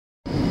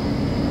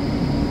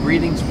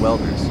Greetings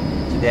welders,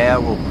 today I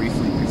will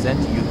briefly present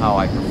to you how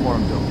I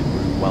performed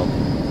open-groove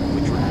welding,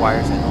 which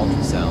requires an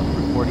ultrasound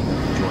recording of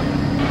the joint.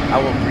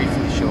 I will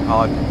briefly show how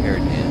I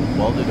prepared and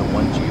welded a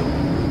 1G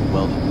open-groove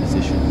welded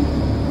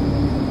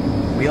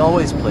position. We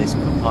always place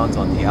coupons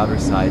on the outer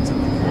sides of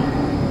the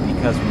coil,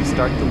 because we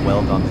start the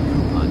weld on the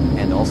coupon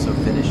and also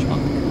finish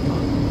on the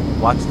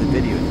coupon. Watch the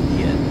video to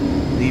the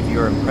end, leave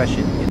your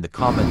impression in the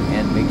comment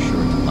and make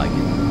sure to like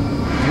it.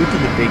 Due to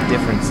the big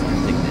difference in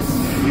thickness,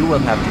 you will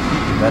have to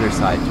heat the better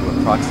side to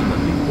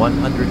approximately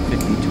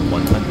 150 to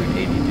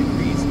 180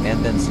 degrees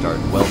and then start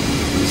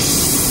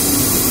welding.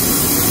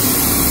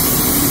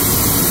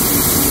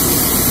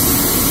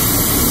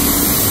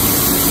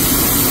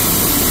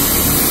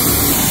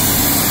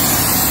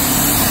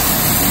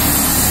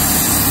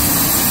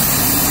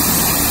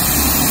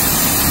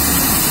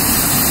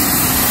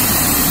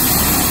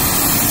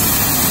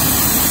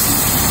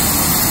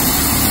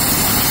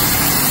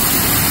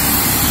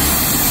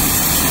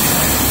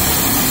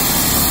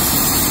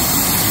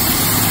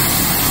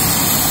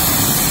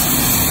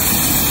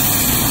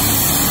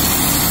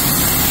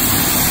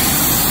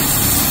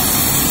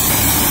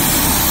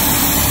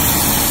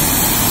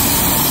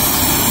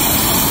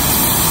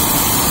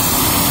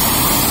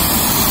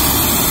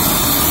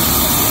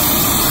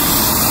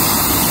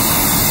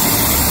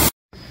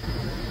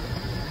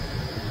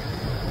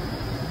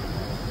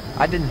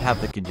 I didn't have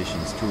the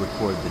conditions to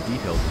record the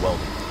detailed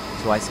welding,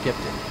 so I skipped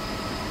it.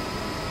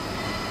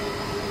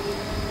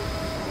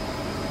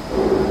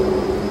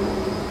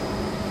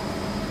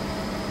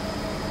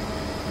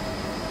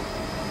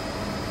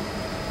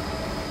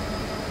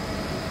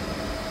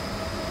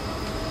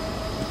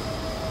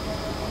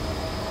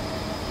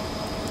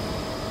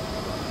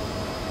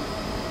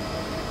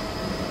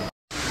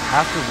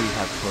 After we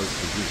have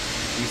closed the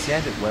roof, we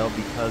sand it well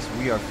because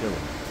we are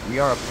filling, we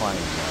are applying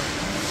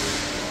weld.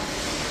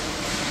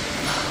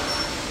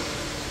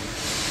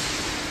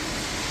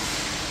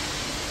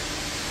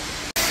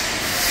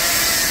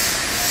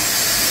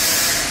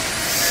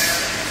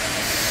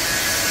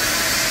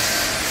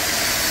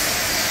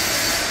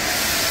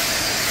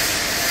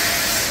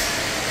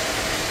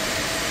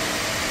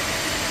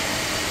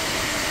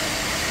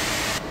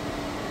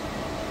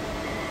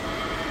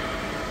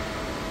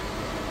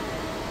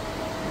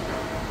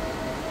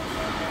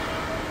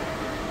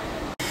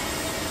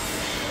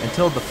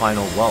 Until the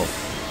final weld,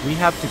 we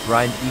have to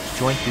grind each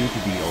joint due to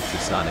the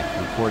ultrasonic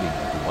recording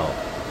of the weld.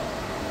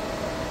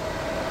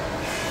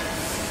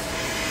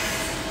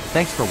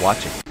 Thanks for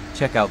watching.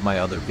 Check out my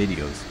other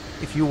videos.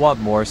 If you want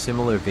more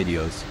similar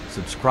videos,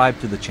 subscribe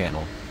to the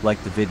channel,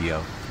 like the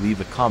video, leave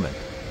a comment.